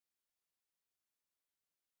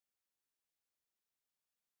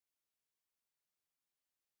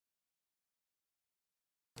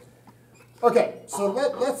Okay, so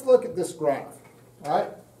let's look at this graph, all right?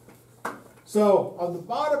 So on the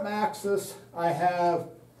bottom axis, I have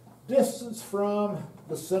distance from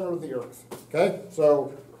the center of the Earth, okay?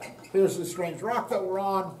 So here's the strange rock that we're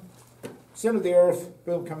on, center of the Earth,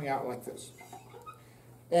 boom, coming out like this.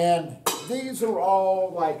 And these are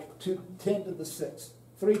all like 10 to the 6th,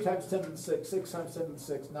 3 times 10 to the 6th, 6 times 10 to the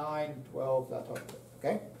 6th, 9, 12, that type of thing,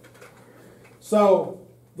 okay? So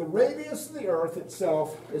the radius of the Earth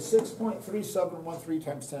itself is 6.3713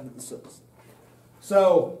 times 10 to the 6th.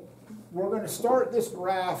 So we're going to start this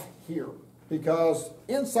graph here because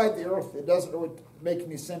inside the Earth it doesn't really make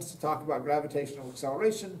any sense to talk about gravitational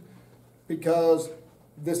acceleration because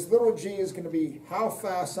this little g is going to be how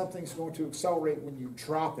fast something's going to accelerate when you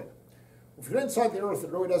drop it. If you're inside the Earth, it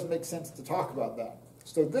really doesn't make sense to talk about that.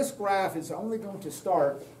 So this graph is only going to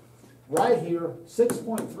start right here,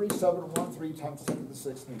 6.3713 times 10 to the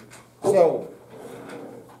 6th meters. So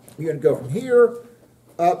you're going to go from here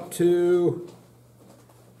up to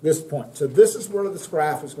this point. So this is where this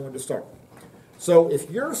graph is going to start. So if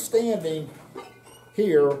you're standing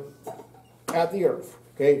here at the Earth,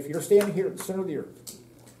 okay, if you're standing here at the center of the Earth,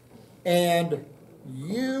 and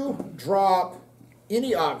you drop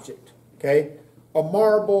any object, okay, a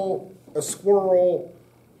marble, a squirrel,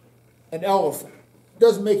 an elephant,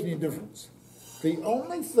 doesn't make any difference. The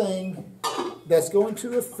only thing that's going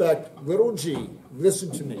to affect little g, listen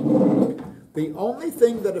to me, the only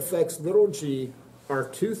thing that affects little g are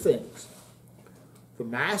two things: the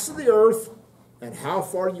mass of the Earth and how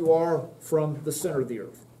far you are from the center of the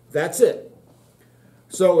Earth. That's it.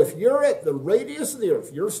 So if you're at the radius of the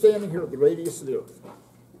Earth, you're standing here at the radius of the Earth,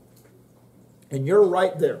 and you're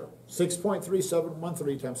right there,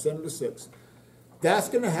 6.3713 times 10 to the 6th, that's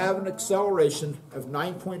going to have an acceleration of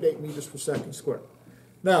 9.8 meters per second squared.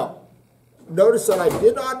 Now, notice that I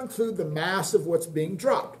did not include the mass of what's being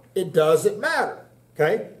dropped. It doesn't matter,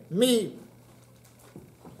 okay? Me,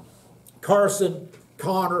 Carson,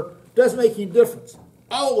 Connor, doesn't make any difference.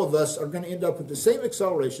 All of us are going to end up with the same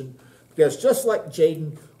acceleration because just like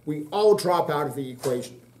Jaden, we all drop out of the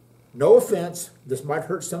equation. No offense, this might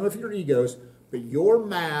hurt some of your egos, but your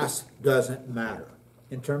mass doesn't matter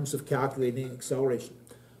in terms of calculating acceleration.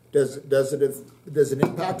 Does it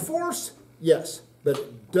impact force? Yes, but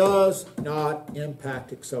it does not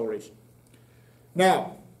impact acceleration.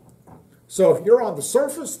 Now, so if you're on the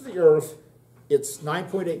surface of the Earth, it's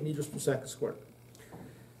 9.8 meters per second squared.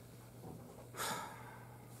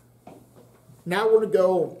 Now we're going to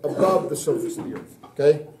go above the surface of the Earth,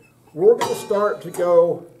 okay? We're going to start to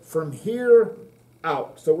go from here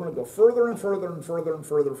out. So we're going to go further and further and further and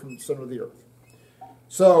further from the center of the Earth.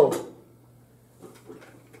 So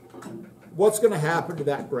what's going to happen to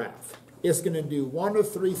that graph? It's going to do one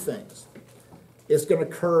of three things. It's going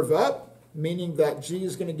to curve up, meaning that g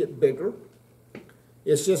is going to get bigger.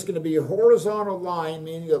 It's just going to be a horizontal line,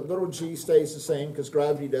 meaning that little g stays the same because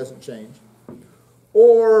gravity doesn't change.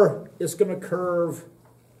 Or it's going to curve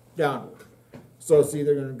downward. So it's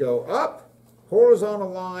either going to go up, horizontal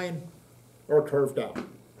line, or curve down.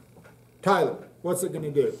 Tyler, what's it going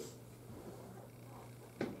to do?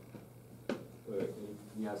 Wait,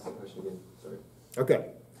 can you ask the question again? Sorry.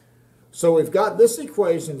 Okay. So we've got this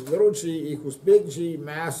equation, little g equals big G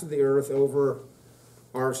mass of the Earth over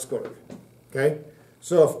r squared. Okay?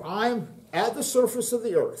 So if I'm at the surface of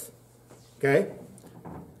the Earth, okay,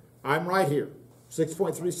 I'm right here.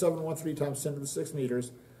 6.3713 times 10 to the 6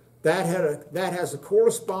 meters. That has a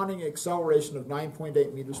corresponding acceleration of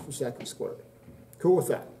 9.8 meters per second squared. Cool with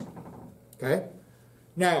that? Okay?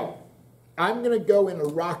 Now, I'm going to go in a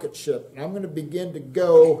rocket ship, and I'm going to begin to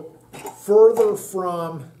go further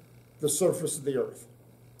from the surface of the Earth.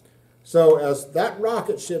 So as that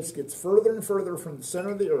rocket ship gets further and further from the center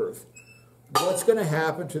of the Earth, what's going to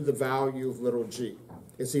happen to the value of little g?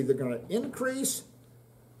 It's either going to increase,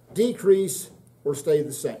 decrease, or stay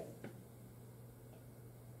the same.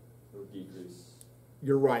 Or decrease.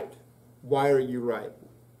 You're right. Why are you right?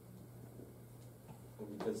 Well,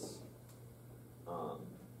 because well,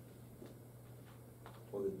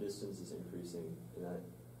 the distance is increasing, and that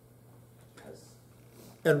has.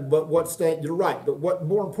 But what's staying? You're right. But what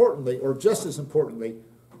more importantly, or just as importantly,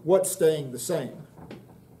 what's staying the same?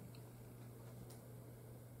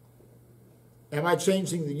 Am I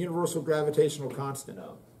changing the universal gravitational constant?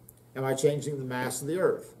 No. Am I changing the mass of the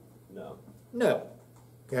Earth? No. No.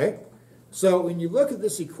 Okay? So when you look at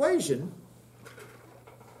this equation,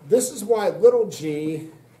 this is why little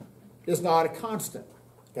g is not a constant.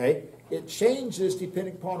 Okay? It changes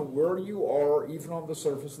depending upon where you are, even on the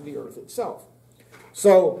surface of the Earth itself.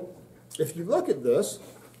 So if you look at this,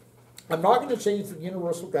 I'm not going to change the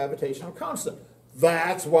universal gravitational constant.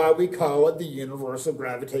 That's why we call it the universal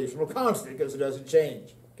gravitational constant, because it doesn't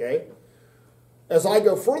change, okay? As I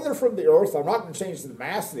go further from the Earth, I'm not going to change the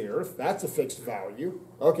mass of the Earth. That's a fixed value.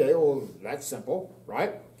 Okay, well, that's simple,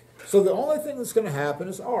 right? So the only thing that's going to happen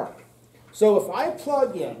is R. So if I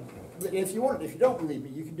plug in, if you don't believe me,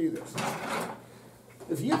 you can do this.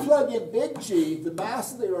 If you plug in big G, the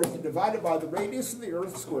mass of the Earth, and divide it by the radius of the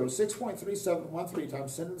Earth squared, 6.3713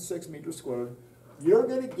 times 10 to the 6 meters squared, you're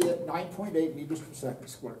going to get 9.8 meters per second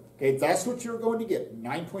squared. Okay, that's what you're going to get,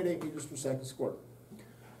 9.8 meters per second squared.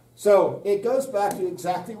 So it goes back to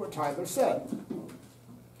exactly what Tyler said.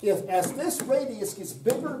 As this radius gets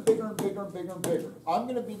bigger and bigger and bigger and bigger and bigger, I'm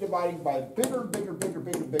going to be dividing by a bigger and bigger, bigger,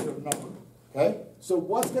 bigger, bigger number. Okay? So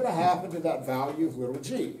what's going to happen to that value of little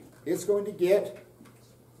g? It's going to get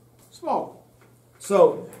smaller.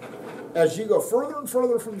 So as you go further and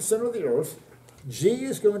further from the center of the Earth, g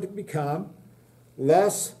is going to become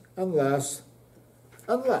less and less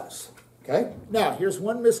and less. Okay? Now, here's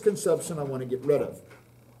one misconception I want to get rid of.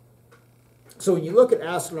 So when you look at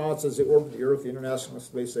astronauts as they orbit the Earth, the International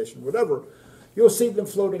Space Station, whatever, you'll see them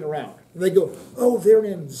floating around. And they go, oh, they're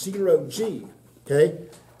in 0G, okay?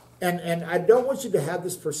 And I don't want you to have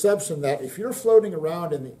this perception that if you're floating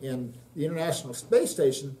around in the International Space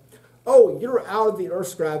Station, oh, you're out of the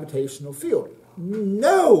Earth's gravitational field.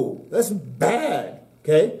 No, that's bad,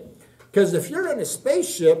 okay? Because if you're in a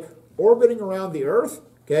spaceship orbiting around the Earth,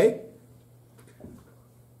 okay,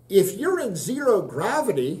 if you're in zero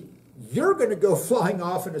gravity, you're going to go flying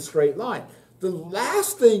off in a straight line. The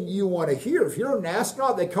last thing you want to hear, if you're an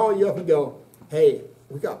astronaut, they call you up and go, hey,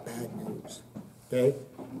 we got bad news, okay?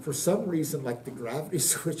 For some reason, like the gravity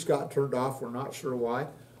switch got turned off, we're not sure why.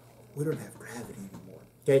 We don't have gravity anymore,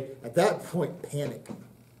 okay? At that point, panic,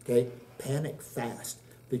 okay? Panic fast.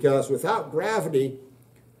 Because without gravity,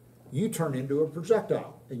 you turn into a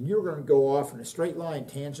projectile, and you're going to go off in a straight line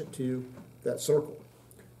tangent to that circle.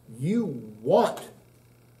 You want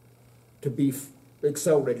to be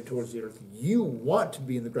accelerated towards the Earth. You want to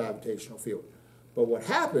be in the gravitational field. But what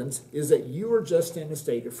happens is that you are just in a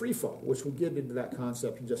state of free fall, which we'll get into that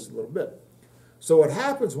concept in just a little bit. So what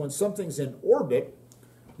happens when something's in orbit,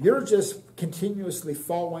 you're just continuously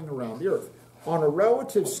following around the Earth. On a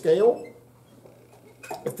relative scale,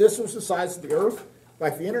 if this was the size of the Earth,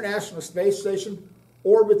 like the International Space Station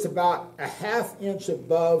orbits about a ½ inch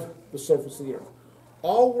above the surface of the Earth.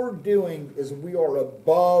 All we're doing is we are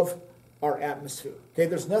above our atmosphere. Okay,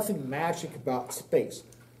 there's nothing magic about space.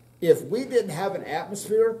 If we didn't have an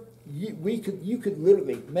atmosphere, you could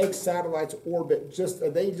literally make satellites orbit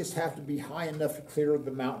they just have to be high enough to clear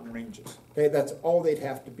the mountain ranges. Okay, that's all they'd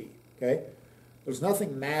have to be. Okay, there's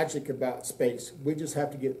nothing magic about space. We just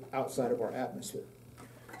have to get outside of our atmosphere.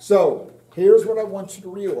 So here's what I want you to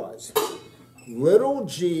realize. Little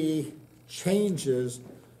g changes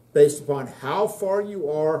based upon how far you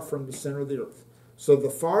are from the center of the Earth. So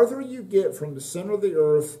the farther you get from the center of the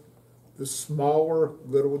Earth, the smaller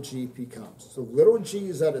little g becomes. So little g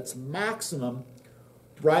is at its maximum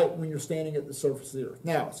right when you're standing at the surface of the Earth.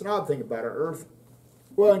 Now, it's an odd thing about our Earth.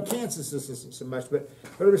 Well, in Kansas, this isn't so much, but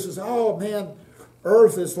everybody says, oh, man,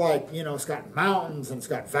 Earth is like, it's got mountains and it's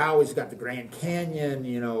got valleys, it's got the Grand Canyon,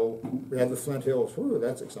 we have the Flint Hills. Whew,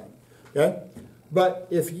 that's exciting. Okay? But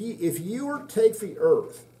if you were to take the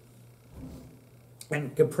Earth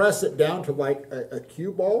and compress it down to like a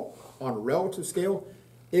cue ball on a relative scale,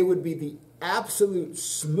 it would be the absolute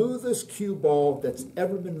smoothest cue ball that's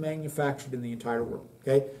ever been manufactured in the entire world.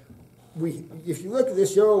 Okay? If you look at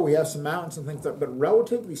this, we have some mountains and things like that, but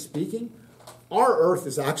relatively speaking, our Earth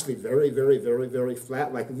is actually very, very, very, very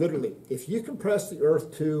flat. Like literally, if you compress the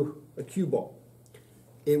Earth to a cue ball,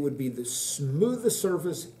 it would be the smoothest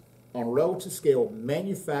surface on a relative scale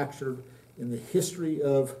manufactured in the history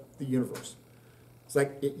of the universe. It's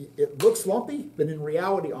like it looks lumpy, but in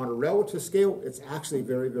reality, on a relative scale, it's actually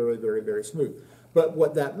very, very, very, very smooth. But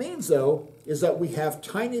what that means, though, is that we have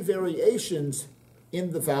tiny variations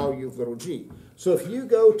in the value of little g. So if you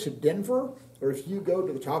go to Denver, or if you go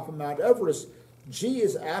to the top of Mount Everest, g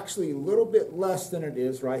is actually a little bit less than it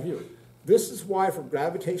is right here. This is why for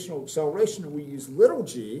gravitational acceleration, we use little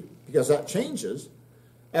g, because that changes,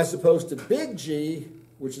 as opposed to big G,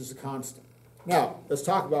 which is a constant. Now, let's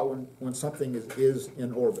talk about when something is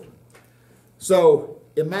in orbit. So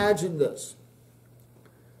imagine this.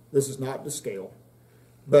 This is not to scale,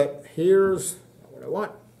 but here's what I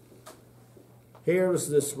want. Here's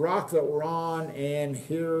this rock that we're on, and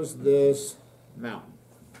here's this mountain.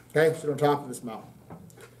 Okay, so you're on top of this mountain.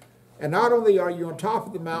 And not only are you on top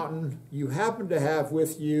of the mountain, you happen to have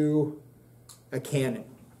with you a cannon.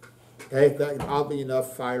 Okay, that can oddly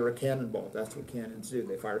enough fire a cannonball. That's what cannons do.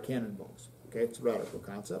 They fire cannonballs. Okay, it's a radical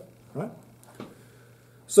concept, right?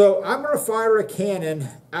 So I'm going to fire a cannon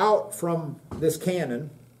out from this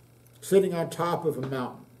cannon sitting on top of a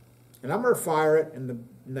mountain. And I'm going to fire it, and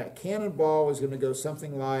that cannonball is going to go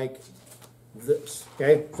something like this.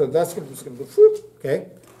 Okay, so that's going to go whoop. Okay,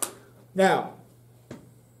 now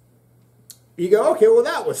you go, okay, well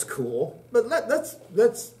that was cool, but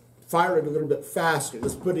let's fire it a little bit faster.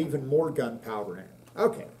 Let's put even more gunpowder in it.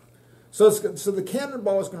 Okay, so the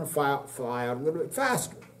cannonball is going to fly out a little bit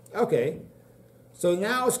faster. Okay, so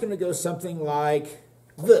now it's going to go something like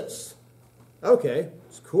this. Okay,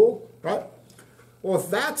 it's cool, right? Well,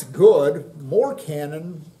 if that's good, more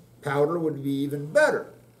cannon powder would be even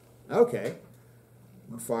better. Okay, I'm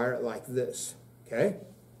going to fire it like this, okay?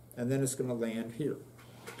 And then it's going to land here.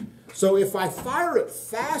 So if I fire it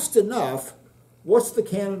fast enough, what's the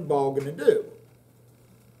cannonball going to do?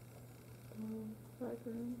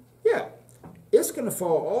 Yeah, it's going to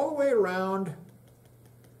fall all the way around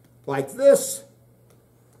like this,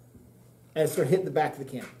 and it's going to hit the back of the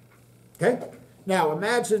cannon. Okay? Now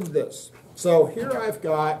imagine this. So here I've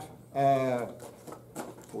got,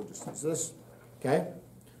 we'll just use this, okay?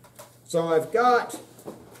 So I've got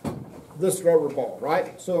this rubber ball,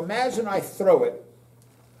 right? So imagine I throw it,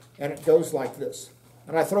 and it goes like this.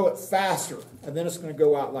 And I throw it faster, and then it's going to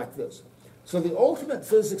go out like this. So the ultimate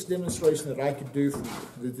physics demonstration that I could do for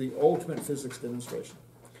you, the ultimate physics demonstration,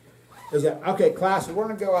 is that, okay, class, we're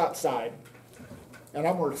going to go outside, and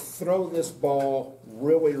I'm going to throw this ball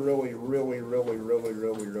really, really, really, really, really,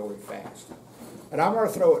 really, really fast. And I'm going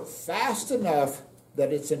to throw it fast enough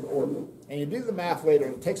that it's in orbit. And you do the math later,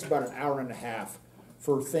 it takes about an hour and a half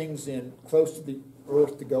for things in close to the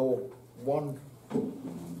Earth to go one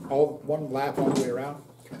lap all the way around.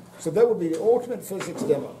 So that would be the ultimate physics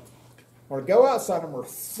demo. I'm going to go outside, I'm going to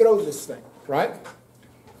throw this thing, right?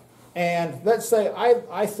 And let's say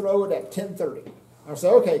I throw it at 10:30. I'll say,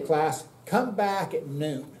 okay, class, come back at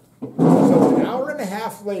noon. So an hour and a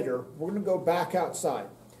half later, we're going to go back outside.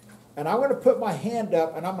 And I'm going to put my hand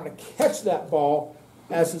up, and I'm going to catch that ball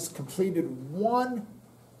as it's completed one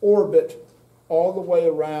orbit all the way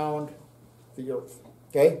around the Earth.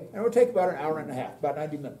 Okay? And it will take about an hour and a half, about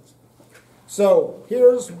 90 minutes. So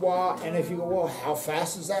here's why, and if you go, well, how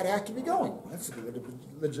fast does that have to be going? That's a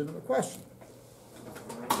legitimate question.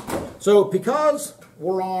 So because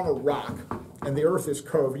we're on a rock and the Earth is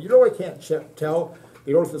curved, you really can't tell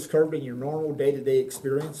the Earth is curved in your normal day-to-day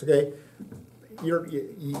experience, okay?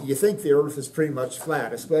 You think the Earth is pretty much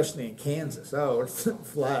flat, especially in Kansas. Oh, it's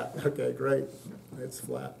flat. Okay, great. It's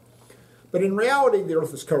flat. But in reality, the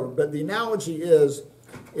Earth is curved. But the analogy is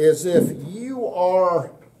if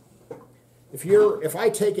I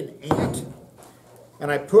take an ant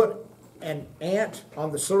and I put an ant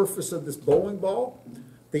on the surface of this bowling ball,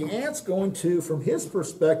 the ant's going to, from his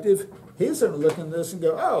perspective, he's going to look at this and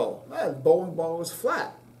go, oh, the bowling ball is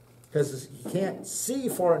flat, because he can't see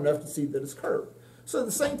far enough to see that it's curved. So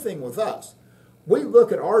the same thing with us. We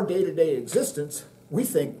look at our day-to-day existence, we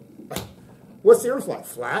think, what's the Earth like?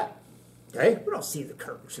 Flat? Okay, we don't see the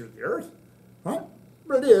curvature of the Earth, right?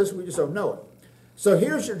 But it is, we just don't know it. So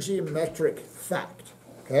here's your geometric fact,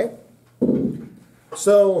 okay?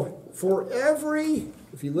 So for every,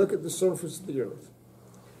 if you look at the surface of the Earth,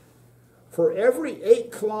 for every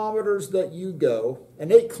 8 kilometers that you go,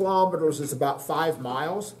 and 8 kilometers is about 5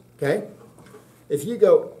 miles, okay? If you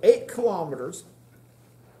go 8 kilometers,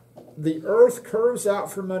 the Earth curves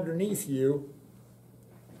out from underneath you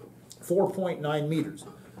 4.9 meters,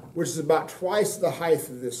 which is about twice the height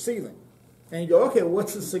of this ceiling. And you go, okay,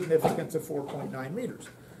 what's the significance of 4.9 meters?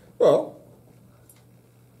 Well,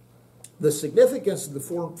 the significance of the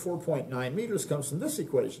 4.9 meters comes from this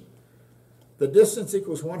equation. The distance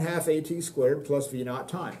equals 1/2 AT squared plus V naught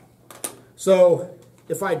time. So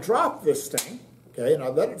if I drop this thing, okay, and I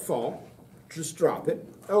let it fall, just drop it.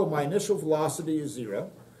 Oh, my initial velocity is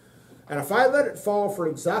 0. And if I let it fall for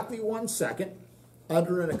exactly 1 second,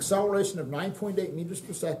 under an acceleration of 9.8 meters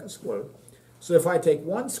per second squared, so if I take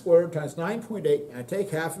 1 squared times 9.8 and I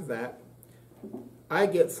take half of that, I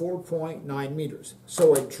get 4.9 meters.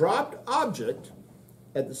 So a dropped object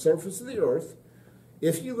at the surface of the Earth,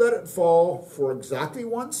 if you let it fall for exactly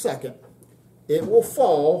 1 second, it will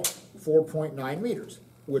fall 4.9 meters,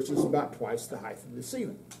 which is about twice the height of the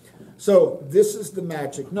ceiling. So this is the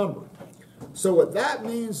magic number. So what that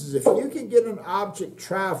means is if you can get an object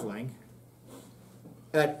traveling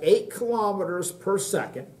at 8 kilometers per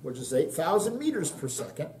second, which is 8,000 meters per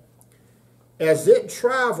second, as it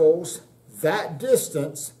travels that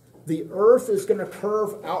distance, the Earth is going to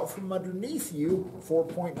curve out from underneath you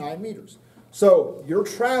 4.9 meters. So you're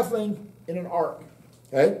traveling in an arc,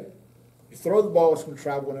 okay? You throw the ball, it's going to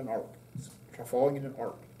travel in an arc. falling in an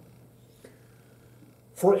arc.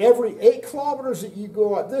 For every 8 kilometers that you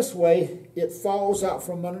go out this way, it falls out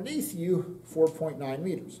from underneath you 4.9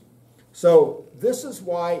 meters. So this is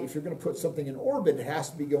why if you're going to put something in orbit, it has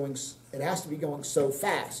to be going so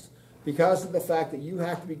fast, because of the fact that you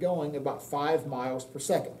have to be going about 5 miles per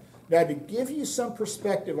second. Now, to give you some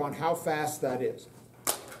perspective on how fast that is,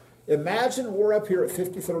 imagine we're up here at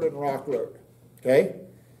 53rd and Rock Road, okay?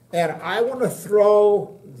 And I want to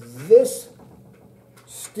throw this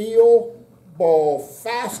steel ball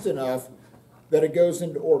fast enough that it goes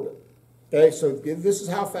into orbit. Okay, so this is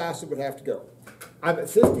how fast it would have to go. I'm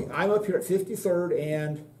up here at 53rd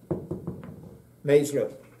and Maze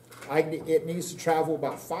Road. It needs to travel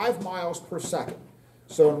about 5 miles per second.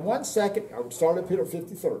 So in 1 second, I would start up here at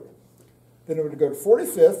 53rd. Then it would go to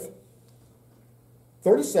 45th,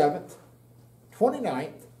 37th,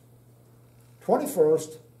 29th,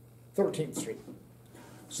 21st, 13th Street.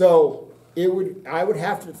 So I would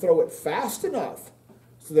have to throw it fast enough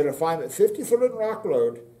so that if I'm at 53rd and Rock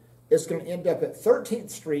Road, it's going to end up at 13th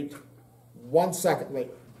Street 1 second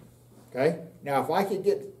later. Okay? Now, if I could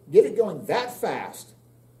get it going that fast,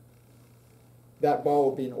 that ball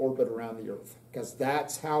will be in orbit around the Earth, because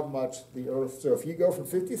that's how much the Earth. So if you go from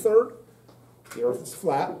 53rd, the Earth is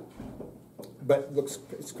flat, but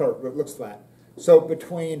it's curved, but it looks flat. So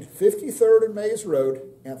between 53rd and Maze Road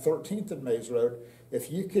and 13th and Maze Road,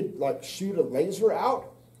 if you could like shoot a laser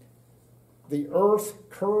out, the Earth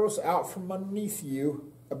curves out from underneath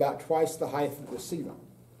you about twice the height of the sea level.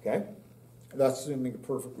 Okay? That's assuming a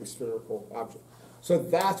perfectly spherical object. So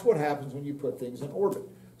that's what happens when you put things in orbit.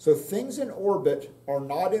 So things in orbit are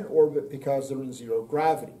not in orbit because they're in zero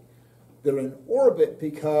gravity. They're in orbit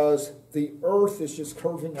because the Earth is just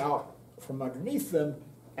curving out from underneath them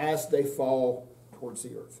as they fall towards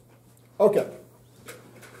the Earth. Okay.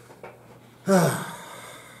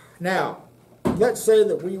 Now, let's say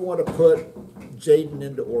that we want to put Jaden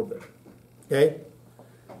into orbit. Okay?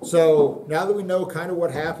 So now that we know kind of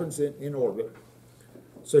what happens in orbit.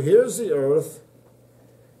 So here's the Earth.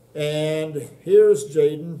 And here's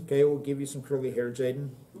Jaden. Okay, we'll give you some curly hair, Jaden.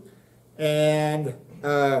 And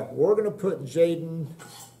we're going to put Jaden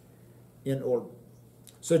in orbit.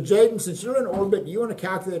 So Jaden, since you're in orbit, you want to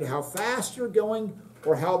calculate how fast you're going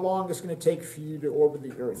or how long it's going to take for you to orbit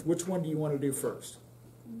the Earth. Which one do you want to do first?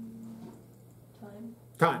 Time.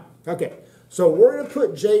 Time. Okay. So we're going to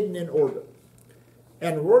put Jaden in orbit.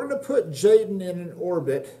 And we're going to put Jaden in an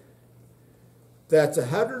orbit that's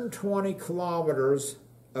 120 kilometers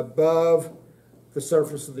above the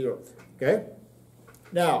surface of the Earth. Okay?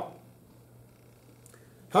 Now,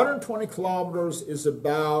 120 kilometers is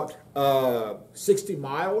about 60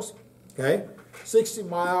 miles. Okay? 60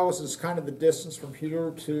 miles is kind of the distance from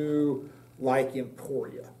here to like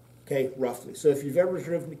Emporia. Okay, roughly. So if you've ever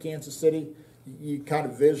driven to Kansas City, you kind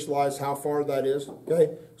of visualize how far that is.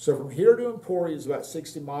 Okay? So from here to Emporia is about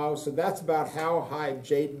 60 miles. So that's about how high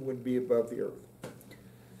Jaden would be above the Earth.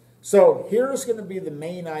 So here's going to be the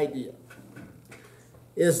main idea,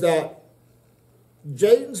 is that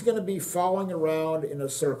Jaden's going to be following around in a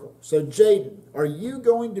circle. So Jaden, are you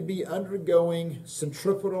going to be undergoing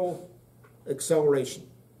centripetal acceleration?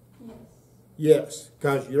 Yes. Yes,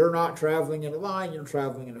 because you're not traveling in a line, you're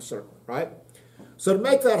traveling in a circle, right? So to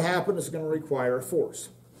make that happen, it's going to require a force.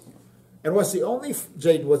 And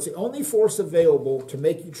Jaden, what's the only force available to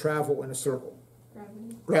make you travel in a circle?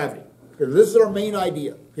 Gravity. Gravity. Okay, this is our main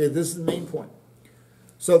idea. Okay, this is the main point.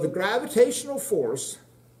 So the gravitational force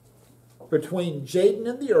between Jaden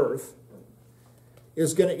and the Earth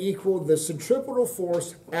is going to equal the centripetal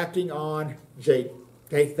force acting on Jaden.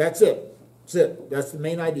 Okay, that's it. That's it. That's the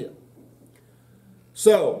main idea.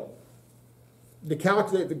 So, to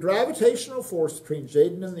calculate the gravitational force between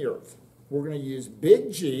Jaden and the Earth, we're going to use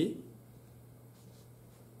big G,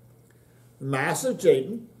 the mass of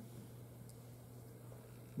Jaden,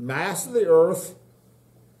 mass of the Earth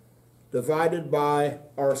divided by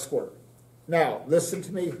r squared. Now, listen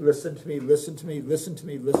to me, listen to me, listen to me, listen to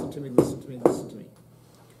me, listen to me, listen to me, listen to me.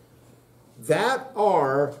 That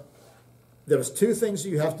r, there's two things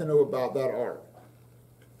you have to know about that r.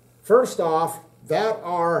 First off, that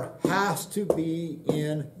r has to be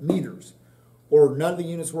in meters, or none of the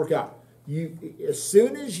units work out. As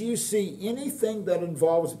soon as you see anything that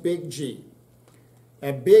involves big G,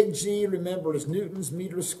 and big G, remember, is newtons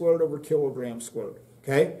meters squared over kilograms squared.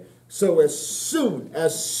 Okay? So as soon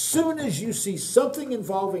as you see something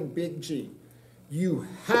involving big G, you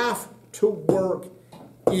have to work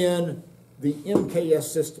in the MKS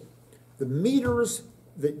system. The meters,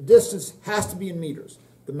 the distance has to be in meters.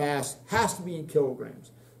 The mass has to be in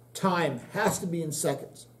kilograms. Time has to be in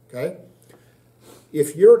seconds. Okay?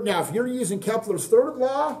 if you're using Kepler's third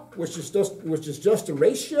law, which is just a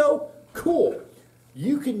ratio, cool.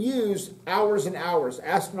 You can use hours and hours,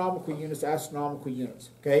 astronomical units,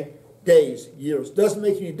 okay? Days, years, doesn't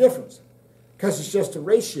make any difference because it's just a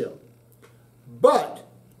ratio. But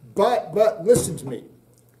listen to me.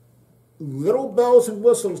 Little bells and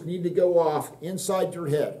whistles need to go off inside your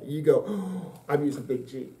head. You go, oh, I'm using big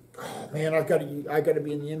G. Oh, man, I got to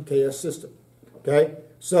be in the MKS system. Okay?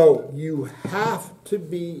 So you have to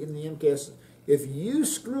be in the MKS system. If you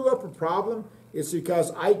screw up a problem, it's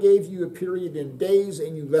because I gave you a period in days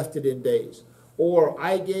and you left it in days. Or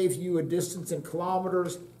I gave you a distance in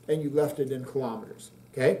kilometers and you left it in kilometers.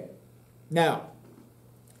 Okay? Now,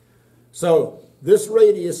 so this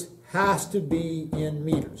radius has to be in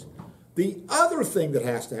meters. The other thing that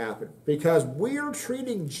has to happen, because we're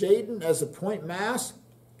treating Jayden as a point mass,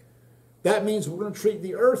 that means we're going to treat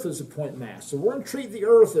the Earth as a point mass. So we're going to treat the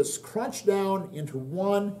Earth as crunched down into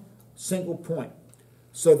one single point.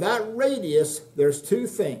 So that radius, there's two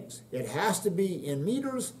things. It has to be in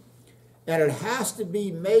meters, and it has to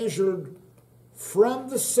be measured from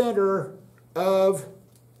the center of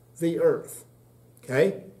the Earth.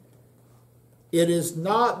 Okay? It is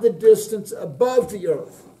not the distance above the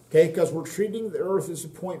Earth. Okay, because we're treating the Earth as a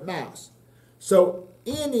point mass. So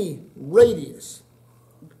any radius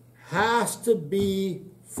has to be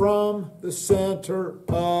from the center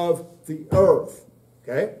of the Earth.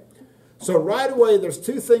 Okay? So right away, there's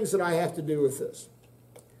two things that I have to do with this.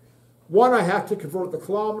 One, I have to convert the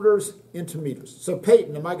kilometers into meters. So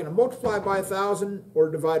Peyton, am I going to multiply by 1,000 or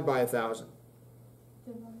divide by 1,000?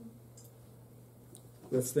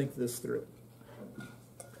 Let's think this through.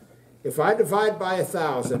 If I divide by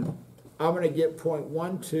 1,000, I'm going to get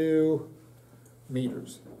 0.12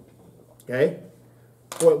 meters. Okay?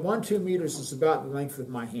 0.12 meters is about the length of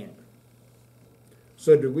my hand.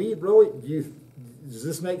 So does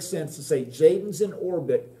this make sense to say Jayden's in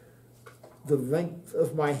orbit the length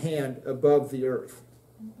of my hand above the Earth?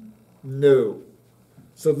 No.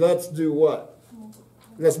 So let's do what?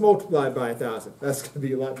 Let's multiply by 1,000. That's going to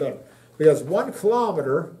be a lot better. Because 1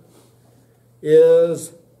 kilometer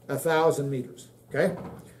is 1,000 meters, okay?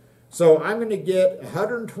 So I'm going to get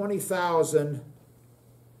 120,000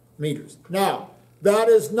 meters. Now, that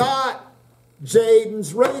is not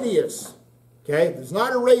Jayden's radius, okay? It's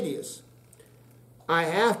not a radius. I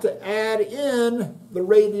have to add in the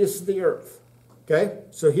radius of the Earth, okay?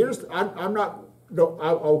 So here's,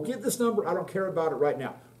 I'll get this number. I don't care about it right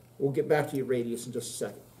now. We'll get back to your radius in just a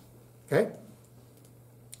second, okay?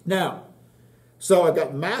 Now, so I've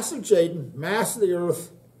got mass of Jayden, mass of the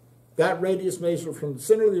Earth. That radius measured from the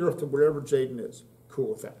center of the Earth to wherever Jayden is.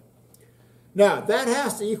 Cool with that. Now, that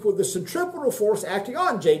has to equal the centripetal force acting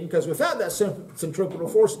on Jayden, because without that centripetal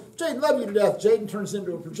force, Jayden loves you to death. Jayden turns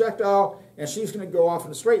into a projectile, and she's going to go off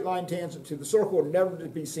in a straight line tangent to the circle and never to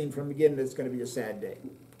be seen from again, and it's going to be a sad day.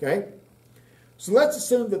 Okay? So let's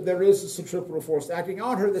assume that there is a centripetal force acting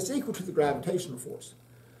on her that's equal to the gravitational force.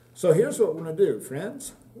 So here's what we're going to do,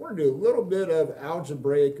 friends. We're going to do a little bit of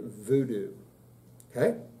algebraic voodoo.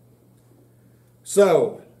 Okay?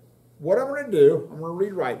 So, what I'm going to do, I'm going to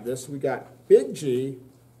rewrite this. We got big G,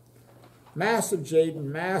 mass of Jayden,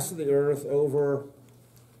 mass of the Earth over,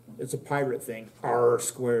 it's a pirate thing, R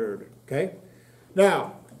squared. Okay?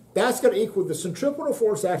 Now, that's going to equal the centripetal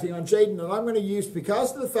force acting on Jayden, and I'm going to use,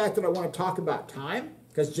 because of the fact that I want to talk about time,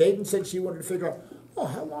 because Jayden said she wanted to figure out, oh,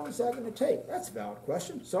 how long is that going to take? That's a valid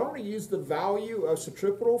question. So I'm going to use the value of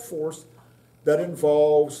centripetal force that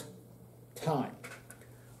involves time,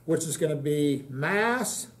 which is going to be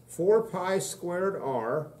mass 4 pi squared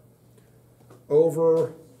r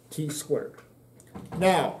over t squared.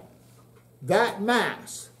 Now, that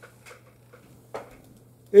mass,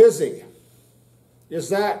 is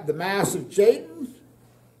that the mass of Jayden,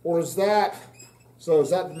 or is that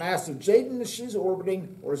the mass of Jayden that she's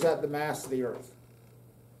orbiting, or is that the mass of the Earth?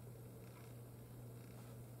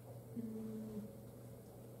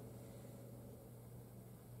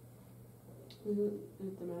 Isn't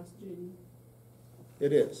it the mass of Jayden?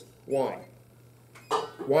 It is. Why?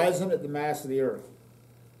 Why isn't it the mass of the Earth?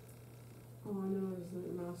 All I know is that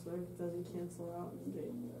the mass of Earth doesn't cancel out and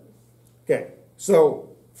Jayden does. Okay,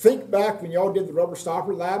 so think back when y'all did the rubber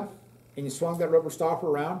stopper lab and you swung that rubber stopper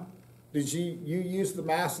around. Did you use the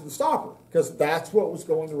mass of the stopper? Because that's what was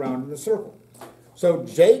going around in a circle. So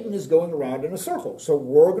Jayden is going around in a circle. So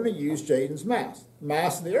we're going to use Jayden's mass.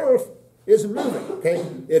 Mass of the Earth isn't moving, okay?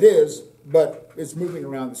 It is, but it's moving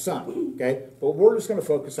around the sun, okay? But we're just going to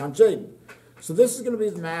focus on Jayden. So this is going to be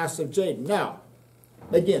the mass of Jayden. Now,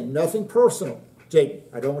 again, nothing personal. Jayden,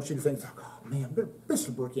 I don't want you to think, oh man,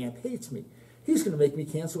 Mr. Brookhamp hates me. he's going to make me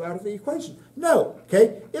cancel out of the equation. No,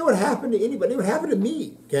 okay? It would happen to anybody. It would happen to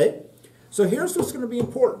me, okay? So here's what's going to be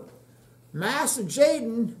important. Mass of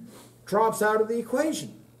Jaden drops out of the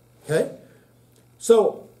equation, okay?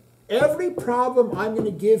 So every problem I'm going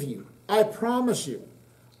to give you, I promise you,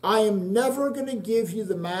 I am never going to give you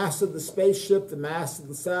the mass of the spaceship, the mass of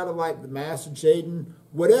the satellite, the mass of Jaden,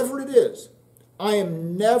 whatever it is. I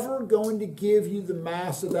am never going to give you the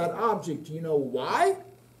mass of that object. Do you know why?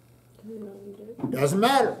 Doesn't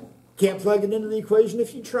matter. Can't plug it into the equation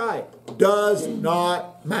if you try. Does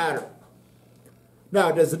not matter.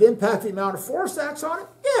 Now, does it impact the amount of force acts on it?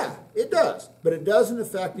 Yeah, it does. But it doesn't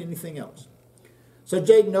affect anything else. So,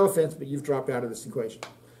 Jaden, no offense, but you've dropped out of this equation.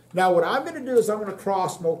 Now, what I'm going to do is I'm going to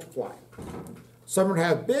cross multiply. So I'm going to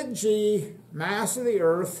have big G, mass of the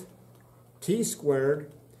Earth, T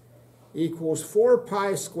squared, equals 4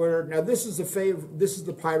 pi squared. Now, this is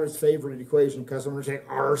the pirate's favorite equation because I'm going to take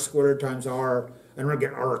R squared times R, and we're going to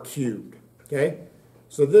get R cubed. Okay?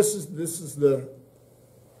 So this is the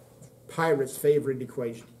pirate's favorite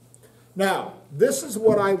equation. Now, this is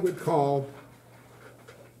what I would call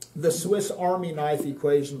the Swiss Army knife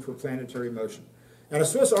equation for planetary motion. And a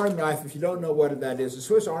Swiss Army knife, if you don't know what that is, a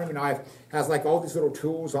Swiss Army knife has like all these little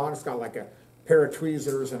tools on it. It's got like a pair of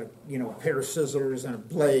tweezers and a pair of scissors and a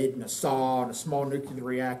blade and a saw and a small nuclear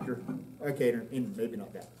reactor. Okay, maybe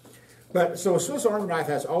not that. But so a Swiss Army knife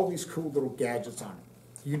has all these cool little gadgets on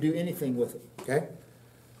it. You can do anything with it, okay?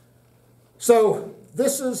 So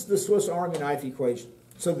this is the Swiss Army knife equation.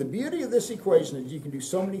 So the beauty of this equation is you can do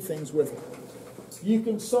so many things with it. You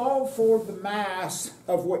can solve for the mass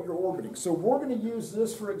of what you're orbiting. So we're going to use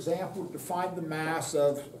this, for example, to find the mass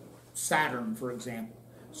of Saturn, for example.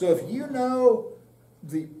 So if you know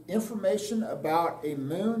the information about a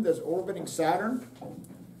moon that's orbiting Saturn,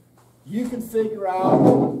 you can figure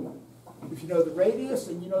out, if you know the radius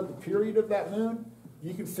and you know the period of that moon,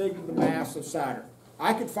 you can figure the mass of Saturn.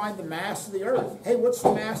 I could find the mass of the Earth. Hey, what's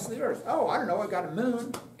the mass of the Earth? Oh, I don't know, I got a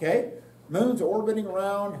moon, okay? Moon's orbiting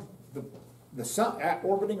around the sun,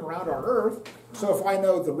 orbiting around our Earth. So if I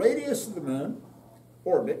know the radius of the moon,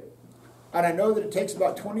 orbit, and I know that it takes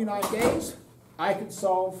about 29 days, I can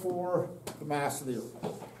solve for the mass of the Earth.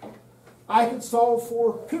 I can solve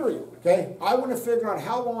for period, okay? I want to figure out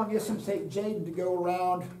how long it's going to take Jaden to go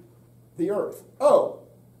around the Earth. Oh,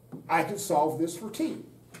 I can solve this for T.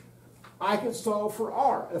 I can solve for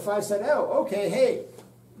R. If I said, oh, okay, hey,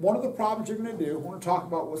 one of the problems you're going to do, we're going to talk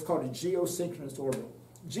about what's called a geosynchronous orbit.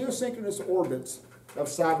 Geosynchronous orbits of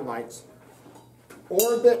satellites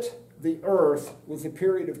orbit the Earth with a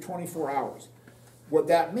period of 24 hours. What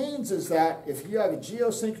that means is that if you have a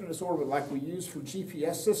geosynchronous orbit like we use for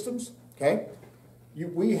GPS systems, okay,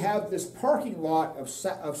 we have this parking lot of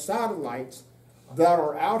satellites that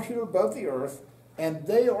are out here above the Earth, and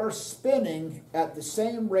they are spinning at the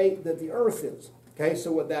same rate that the Earth is. Okay,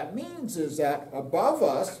 so what that means is that above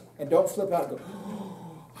us, and don't flip out and go,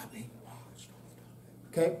 oh, I'm being watched all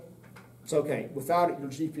the time. Okay? It's okay. Without it, your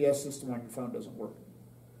GPS system on your phone doesn't work.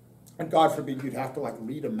 And God forbid you'd have to like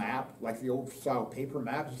read a map, like the old style paper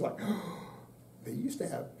maps. It's like, oh, they used to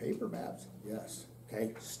have paper maps. Yes.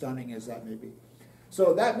 Okay, stunning as that may be.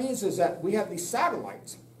 So that means is that we have these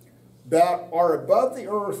satellites that are above the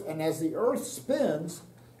Earth, and as the Earth spins,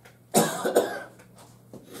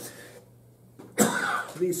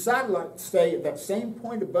 these satellites stay at that same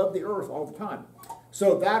point above the Earth all the time.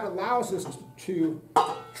 So that allows us to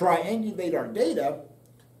triangulate our data,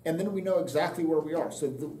 and then we know exactly where we are. So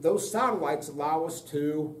those satellites allow us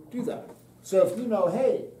to do that. So if you know,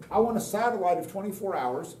 hey, I want a satellite of 24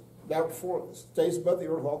 hours that stays above the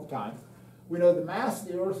Earth all the time, we know the mass of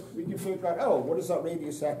the Earth, we can figure out, oh, what does that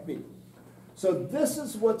radius have to be? So this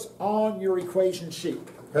is what's on your equation sheet,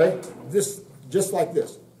 okay? This, just like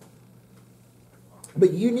this.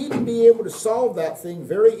 But you need to be able to solve that thing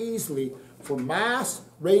very easily for mass,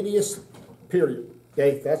 radius, period.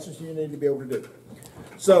 Okay, that's what you need to be able to do.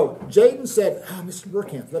 So Jaden said, Mr.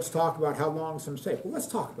 Burkamp, let's talk about how long it's going to take. Well, let's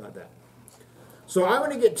talk about that. So I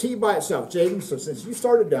want to get T by itself. Jaden, so since you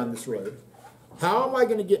started down this road, how am I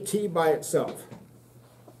going to get T by itself?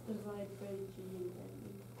 Divide by G.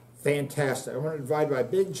 Fantastic. I'm going to divide by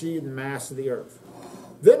big G the mass of the Earth.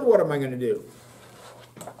 Then what am I going to do?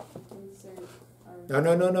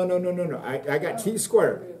 No. I got T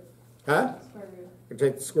squared. Huh? I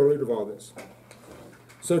take the square root of all this.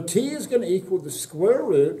 So T is going to equal the square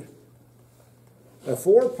root of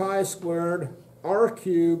 4 pi squared R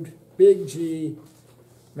cubed big G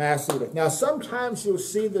mass of the Earth. Now sometimes you'll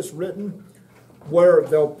see this written where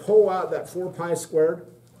they'll pull out that 4 pi squared.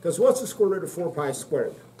 Because what's the square root of 4 pi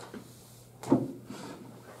squared?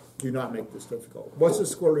 Do not make this difficult. What's the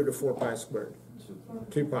square root of 4 pi squared?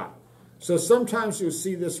 2 pi. So sometimes you'll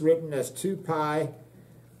see this written as 2 pi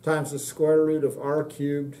times the square root of r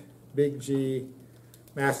cubed, big G,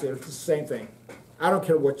 mass. It's the same thing. I don't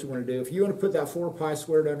care what you want to do. If you want to put that 4 pi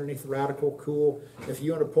squared underneath the radical, cool. If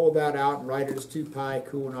you want to pull that out and write it as 2 pi,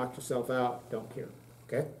 cool, knock yourself out. Don't care.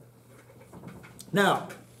 Okay? Now,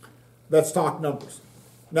 let's talk numbers.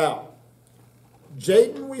 Now,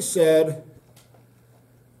 Jayden, we said,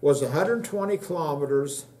 was 120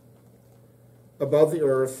 kilometers above the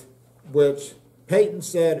Earth, which Peyton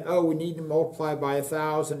said, oh, we need to multiply by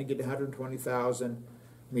 1,000 to get 120,000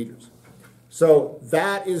 meters. So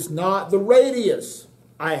that is not the radius.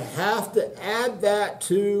 I have to add that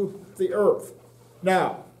to the Earth.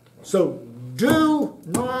 Now, so do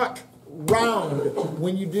not round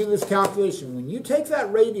when you do this calculation. When you take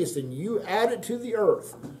that radius and you add it to the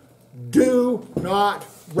Earth, do not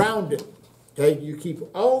round it. Okay, you keep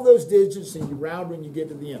all those digits and you round when you get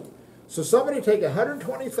to the end. So somebody take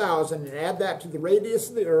 120,000 and add that to the radius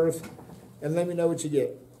of the Earth, and let me know what you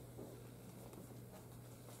get.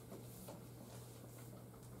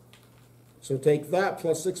 So take that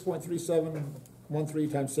plus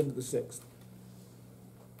 6.3713 times 10 to the 6th.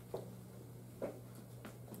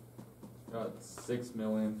 Got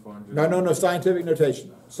 6,400,000. No, scientific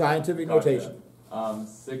notation. Scientific notation.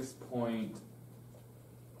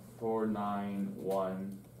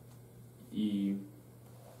 6.491 E.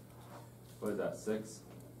 What is that, 6?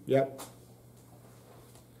 Yep.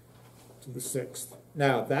 To the 6th.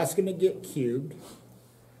 Now, that's going to get cubed.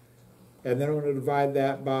 And then I'm going to divide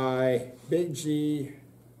that by big G,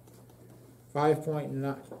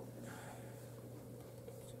 5.9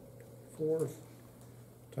 fourth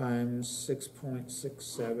times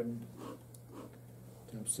 6.67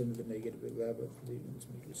 times 10 to the negative 11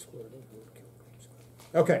 meters squared over kilograms squared.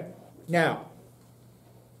 Okay, now,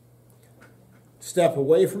 step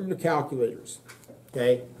away from your calculators.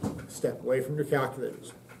 Okay, step away from your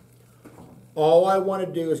calculators. All I want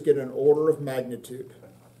to do is get an order of magnitude.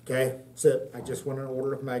 Okay, that's it. I just want an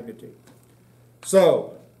order of magnitude.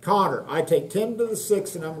 So, Connor, I take 10 to the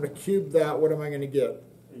 6th and I'm going to cube that. What am I going to get?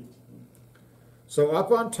 18. So up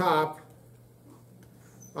on top,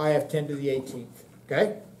 I have 10 to the 18th.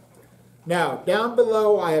 Okay? Now, down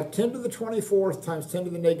below, I have 10 to the 24th times 10 to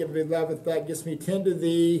the negative 11th. That gives me 10 to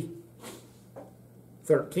the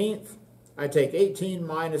 13th. I take 18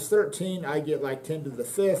 minus 13. I get like 10 to the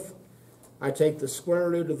 5th. I take the square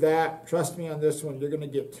root of that. Trust me on this one, you're going to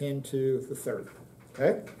get 10 to the 3rd.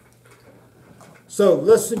 Okay? So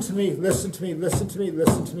listen to me, listen to me, listen to me,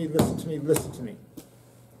 listen to me, listen to me, listen to me.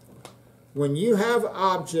 When you have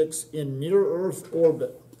objects in near-Earth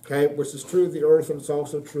orbit, okay, which is true of the Earth and it's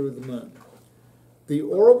also true of the Moon, the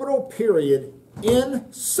orbital period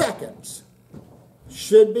in seconds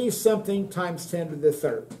should be something times 10 to the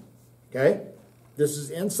 3rd. Okay? This is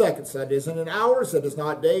in seconds. That isn't in hours. That is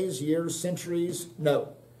not days, years, centuries. No.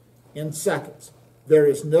 In seconds. There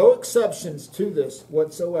is no exceptions to this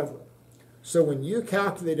whatsoever. So when you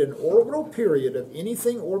calculate an orbital period of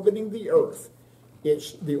anything orbiting the Earth,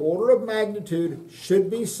 the order of magnitude should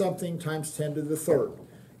be something times 10 to the 3rd.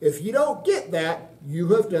 If you don't get that, you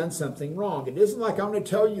have done something wrong. It isn't like I'm going to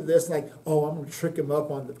tell you this like, oh, I'm going to trick him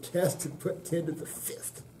up on the test and put 10 to the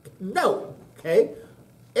 5th. No. Okay?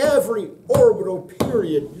 Every orbital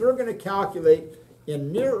period you're going to calculate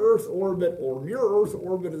in near-Earth orbit or near-Earth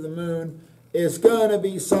orbit of the Moon is going to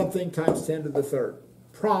be something times 10 to the 3rd.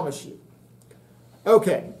 Promise you.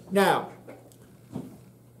 Okay, now,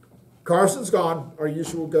 Carson's gone, our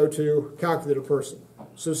usual go-to calculator person.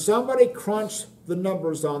 So somebody crunch the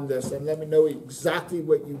numbers on this and let me know exactly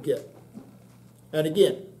what you get. And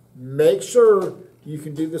again, make sure you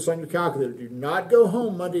can do this on your calculator. Do not go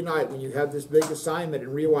home Monday night when you have this big assignment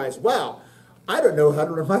and realize, wow, I don't know how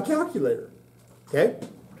to run my calculator. Okay?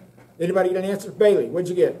 Anybody get an answer? Bailey, what'd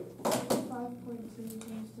you get? 5.2 times 10 to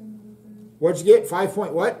the 3rd. What'd you get? 5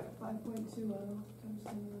 point what? 5.20 times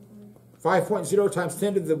 10 to the 3rd. 5.0 times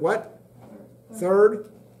 10 to the what?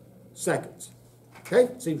 3rd seconds. Okay?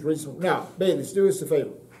 Seems reasonable. Now, Bailey, let's do us a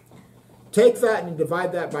favor. Take that and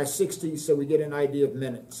divide that by 60 so we get an idea of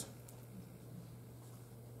minutes.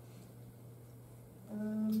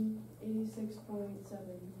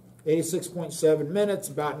 86.7 minutes,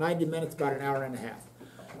 about 90 minutes, about an hour and a half.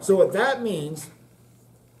 So what that means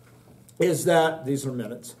is that, these are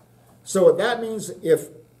minutes, so what that means, if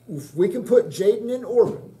we can put Jayden in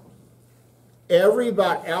orbit, every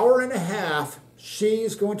about hour and a half,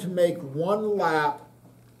 she's going to make one lap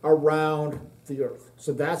around the Earth.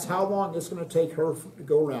 So that's how long it's going to take her to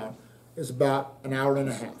go around, is about an hour and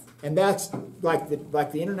a half. And that's like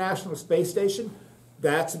the International Space Station.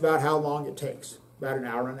 That's about how long it takes, about an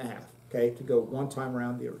hour and a half, okay, to go one time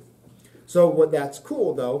around the Earth. So what that's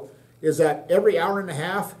cool, though, is that every hour and a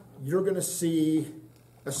half, you're going to see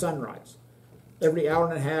a sunrise. Every hour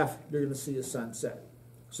and a half, you're going to see a sunset.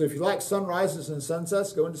 So if you like sunrises and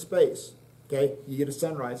sunsets, go into space, okay? You get a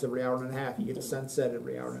sunrise every hour and a half. You get a sunset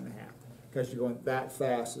every hour and a half because you're going that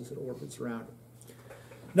fast as it orbits around it.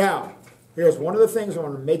 Now, here's one of the things I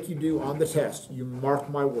want to make you do on the test. You mark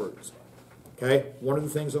my words. Okay, one of the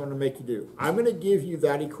things I want to make you do. I'm going to give you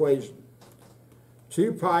that equation.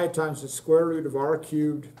 2 pi times the square root of r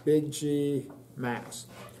cubed, big G, mass.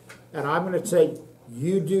 And I'm going to take,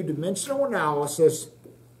 you do dimensional analysis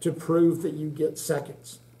to prove that you get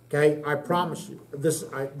seconds. Okay, I promise you. This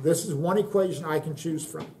is one equation I can choose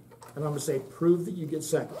from. And I'm going to say, prove that you get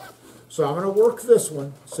seconds. So I'm going to work this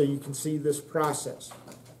one so you can see this process.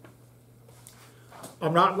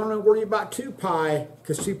 I'm not going to worry about 2 pi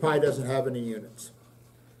because 2 pi doesn't have any units.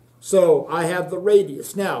 So I have the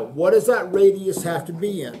radius. Now, what does that radius have to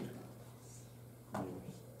be in?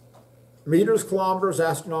 Meters, kilometers,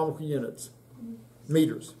 astronomical units.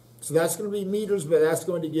 Meters. So that's going to be meters, but that's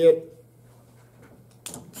going to get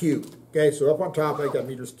cubed. Okay, so up on top I got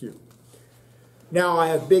meters cubed. Now I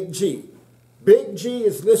have big G. Big G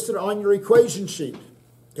is listed on your equation sheet.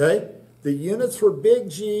 Okay, the units for big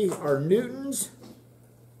G are newtons,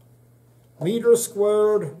 meter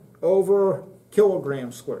squared over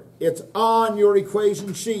kilogram squared. It's on your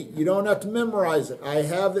equation sheet. You don't have to memorize it. I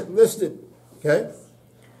have it listed. Okay?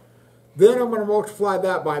 Then I'm going to multiply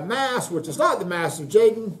that by mass, which is not the mass of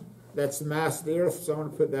Jaden. That's the mass of the Earth, so I'm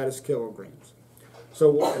going to put that as kilograms.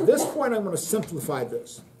 So at this point, I'm going to simplify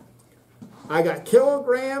this. I got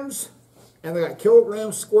kilograms, and I got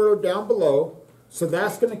kilograms squared down below. So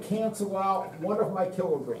that's going to cancel out one of my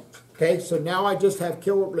kilograms. Okay, so now I just have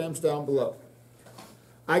kilograms down below.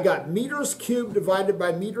 I got meters cubed divided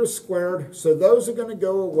by meters squared, so those are going to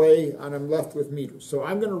go away, and I'm left with meters. So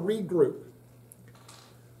I'm going to regroup.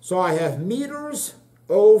 So I have meters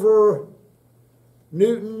over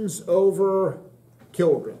newtons over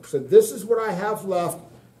kilograms. So this is what I have left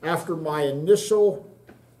after my initial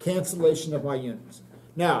cancellation of my units.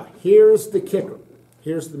 Now, here's the kicker.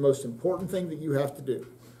 Here's the most important thing that you have to do.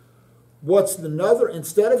 What's another,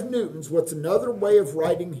 instead of newtons, what's another way of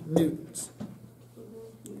writing newtons?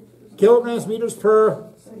 Kilograms, meters per.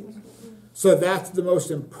 So that's the most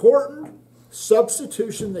important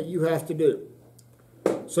substitution that you have to do.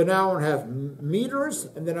 So now I'm going to have meters,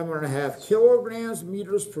 and then I'm going to have kilograms,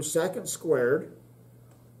 meters per second squared,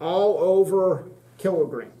 all over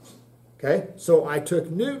kilograms. Okay? So I took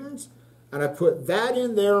newtons, and I put that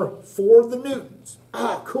in there for the newtons.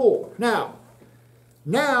 Ah, cool. Now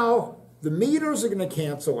the meters are going to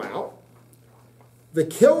cancel out. The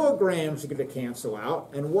kilograms are going to cancel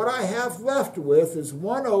out. And what I have left with is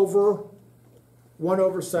 1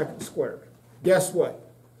 over second squared. Guess what?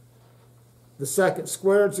 The second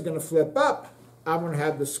squareds are going to flip up. I'm going to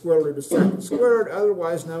have the square root of second squared,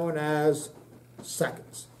 otherwise known as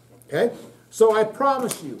seconds. Okay? So I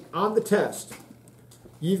promise you, on the test,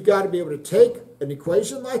 you've got to be able to take an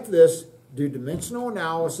equation like this, do dimensional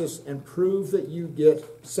analysis, and prove that you get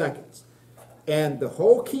seconds. And the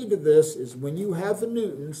whole key to this is when you have the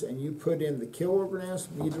newtons and you put in the kilograms,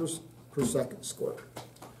 meters per second squared.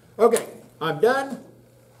 Okay, I'm done.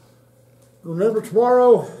 Remember,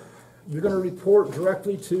 tomorrow you're going to report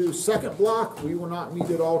directly to second block. We will not meet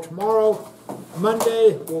at all tomorrow.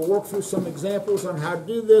 Monday, we'll work through some examples on how to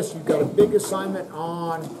do this. You've got a big assignment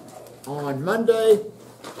on Monday.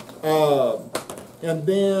 And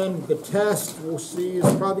then the test, we'll see,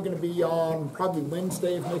 is probably going to be on probably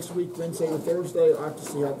Wednesday of next week, Wednesday or Thursday. I'll have to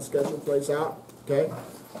see how the schedule plays out, okay?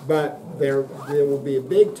 But there will be a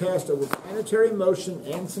big test over planetary motion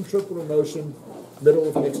and centripetal motion middle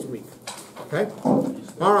of next week, okay?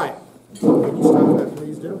 All right. Can you stop that,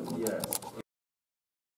 please, dear? Yes.